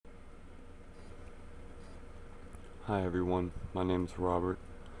Hi everyone, my name's Robert.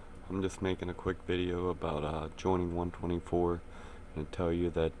 I'm just making a quick video about joining 124 and to tell you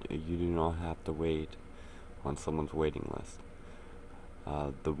that you do not have to wait on someone's waiting list.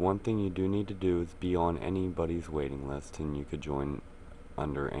 The one thing you do need to do is be on anybody's waiting list, and you could join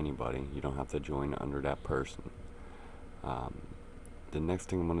under anybody. You don't have to join under that person. The next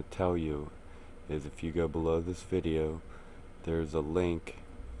thing I'm going to tell you is if you go below this video, there's a link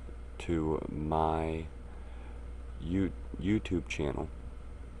to my YouTube channel,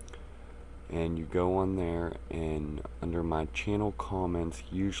 and you go on there, and under my channel comments,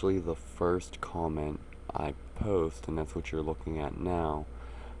 usually the first comment I post, and that's what you're looking at now,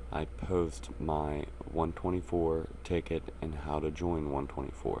 I post my 124 ticket and how to join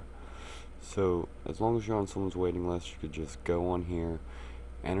 124. So as long as you're on someone's waiting list, you could just go on here,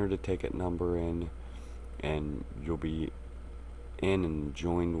 enter the ticket number in, and you'll be in and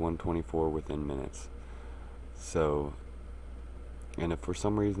joined 124 within minutes. So, and if for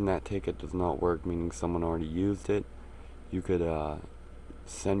some reason that ticket does not work, meaning someone already used it, you could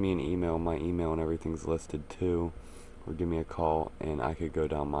send me an email. My email and everything's listed too, or give me a call, and I could go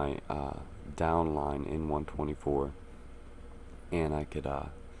down my downline in 124, and I could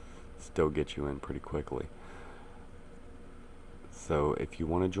still get you in pretty quickly. So if you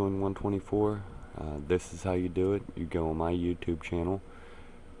want to join 124, this is how you do it. You go on my YouTube channel,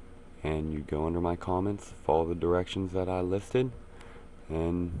 and you go under my comments, follow the directions that I listed,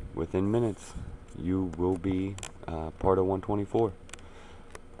 and within minutes you will be part of 124.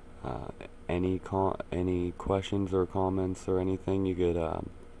 Any questions or comments or anything, you could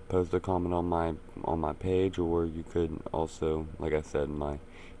post a comment on my page, or you could also, like I said, my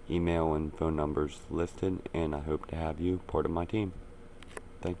email and phone numbers listed, and I hope to have you part of my team.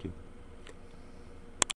 Thank you.